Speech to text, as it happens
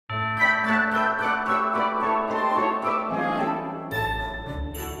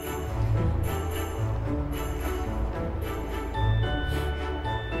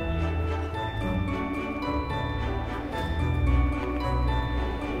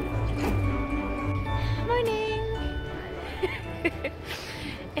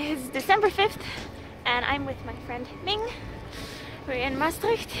It's December 5th and I'm with my friend Ming. We're in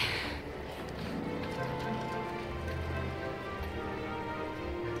Maastricht.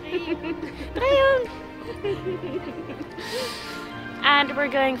 Drehung! And we're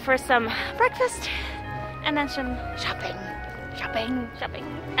going for some breakfast and then some shopping,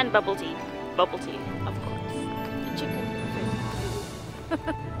 and bubble tea, of course, and chicken.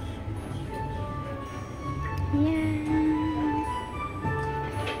 Yeah.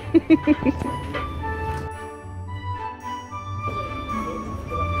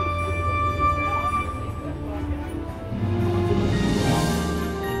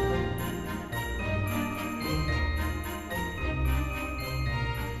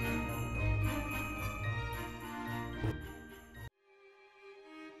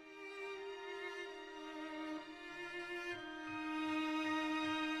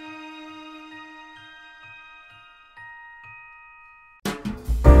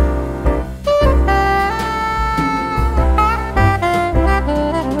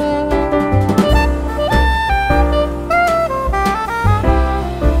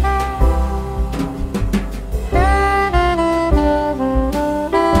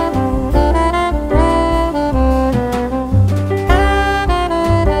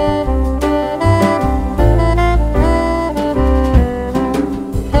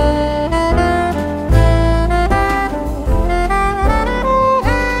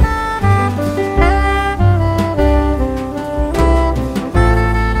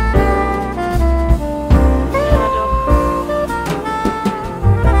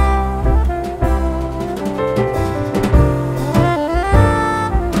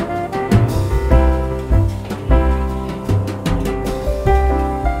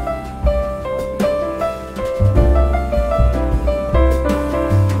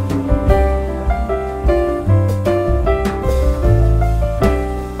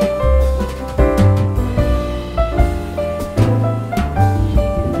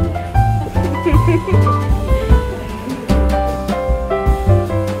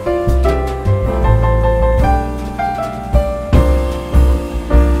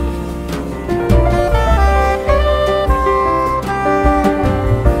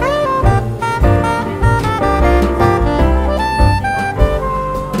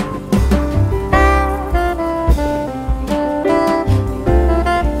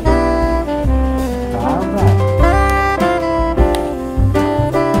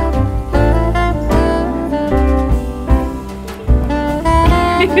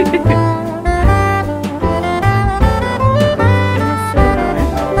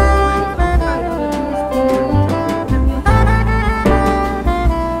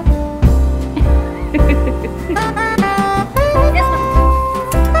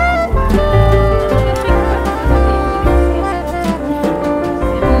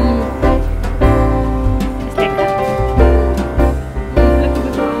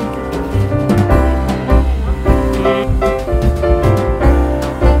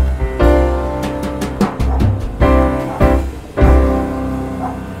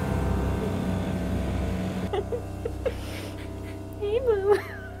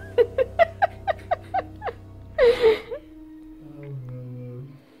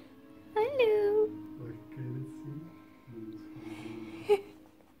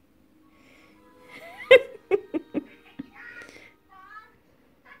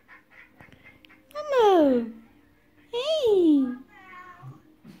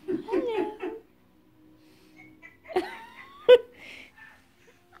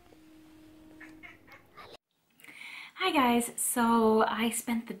 Hi guys, so I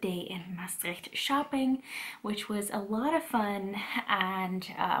spent the day in Maastricht shopping, which was a lot of fun, and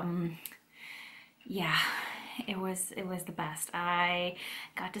yeah, it was the best. I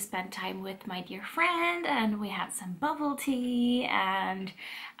got to spend time with my dear friend and we had some bubble tea, and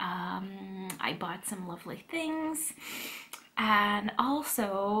I bought some lovely things. And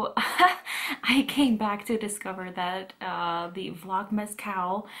also, I came back to discover that the Vlogmas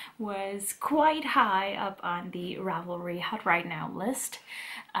cow was quite high up on the Ravelry Hot Right Now list.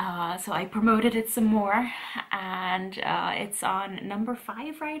 So I promoted it some more, and it's on number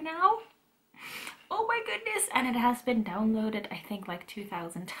 5 right now. Oh my goodness! And it has been downloaded, I think, like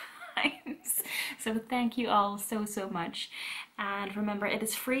 2,000 times. So thank you all so much. And remember, it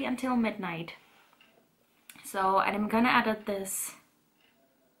is free until midnight. So, and I'm gonna edit this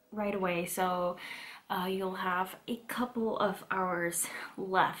right away, so you'll have a couple of hours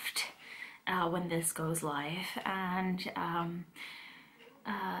left when this goes live. And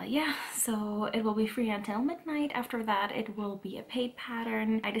Yeah, so it will be free until midnight. After that, it will be a paid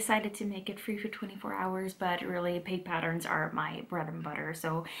pattern. I decided to make it free for 24 hours, but really paid patterns are my bread and butter.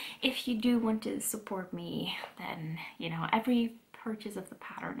 So if you do want to support me, then, you know, every purchase of the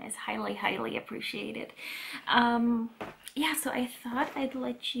pattern is highly, highly appreciated. Yeah, so I thought I'd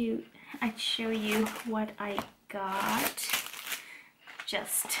show you what I got.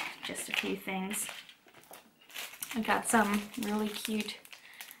 Just a few things. I got some really cute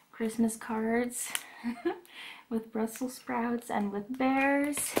Christmas cards with Brussels sprouts and with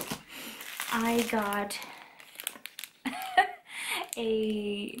bears. I got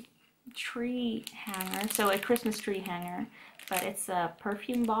a tree hanger, so a Christmas tree hanger, but it's a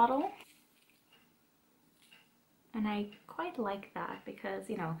perfume bottle. And I quite like that because,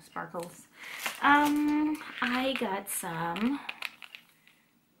 you know, sparkles. I got some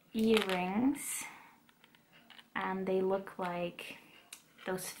earrings, and they look like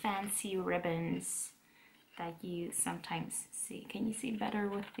those fancy ribbons that you sometimes see. Can you see better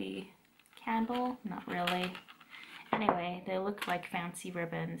with the candle? Not really. Anyway, they look like fancy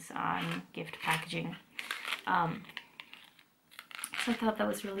ribbons on gift packaging. So I thought that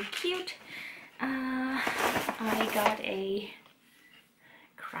was really cute. I got a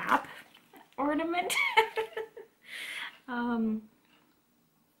crab ornament.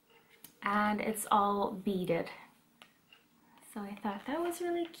 And it's all beaded. So I thought that was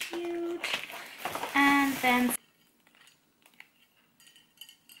really cute. And then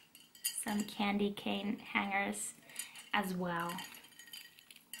some candy cane hangers as well.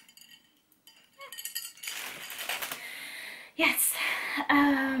 Yes.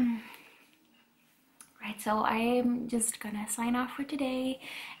 Right, so I'm just gonna sign off for today,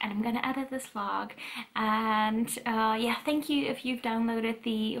 and I'm gonna edit this vlog. And yeah, thank you if you've downloaded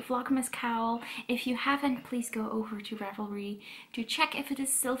the Vlogmas cowl. If you haven't, please go over to Ravelry to check if it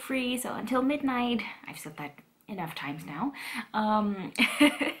is still free. So until midnight, I've said that enough times now.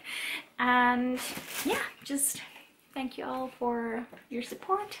 And yeah, just thank you all for your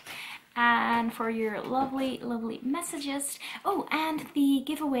support and for your lovely, lovely messages. Oh, and the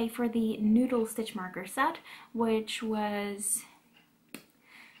giveaway for the noodle stitch marker set, which was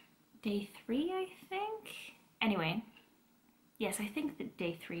day 3, I think. Anyway, yes, I think the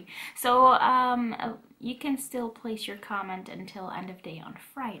day 3. So you can still place your comment until end of day on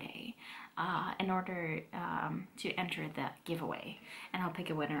Friday in order to enter the giveaway, and I'll pick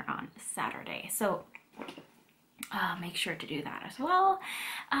a winner on Saturday. So make sure to do that as well.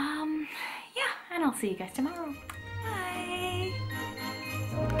 Yeah, and I'll see you guys tomorrow. Bye!